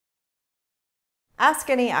Ask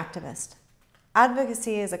any activist.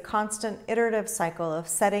 Advocacy is a constant, iterative cycle of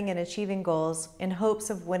setting and achieving goals in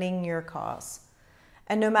hopes of winning your cause.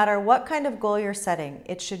 And no matter what kind of goal you're setting,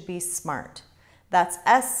 it should be SMART. That's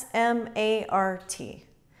S-M-A-R-T.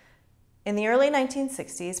 In the early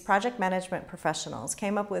 1960s, project management professionals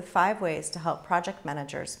came up with 5 ways to help project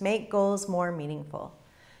managers make goals more meaningful.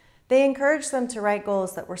 They encouraged them to write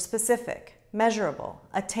goals that were specific, measurable,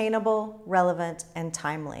 attainable, relevant, and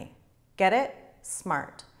timely. Get it?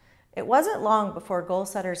 SMART. It wasn't long before goal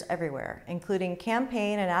setters everywhere, including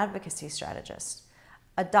campaign and advocacy strategists,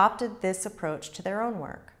 adopted this approach to their own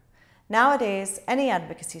work. Nowadays, any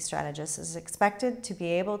advocacy strategist is expected to be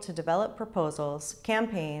able to develop proposals,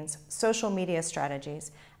 campaigns, social media strategies,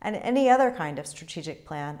 and any other kind of strategic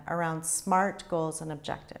plan around SMART goals and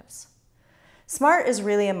objectives. SMART is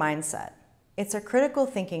really a mindset. It's a critical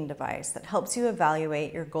thinking device that helps you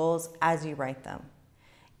evaluate your goals as you write them.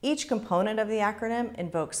 Each component of the acronym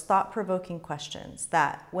invokes thought-provoking questions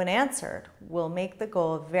that, when answered, will make the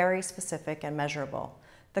goal very specific and measurable,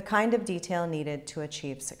 the kind of detail needed to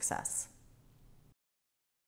achieve success.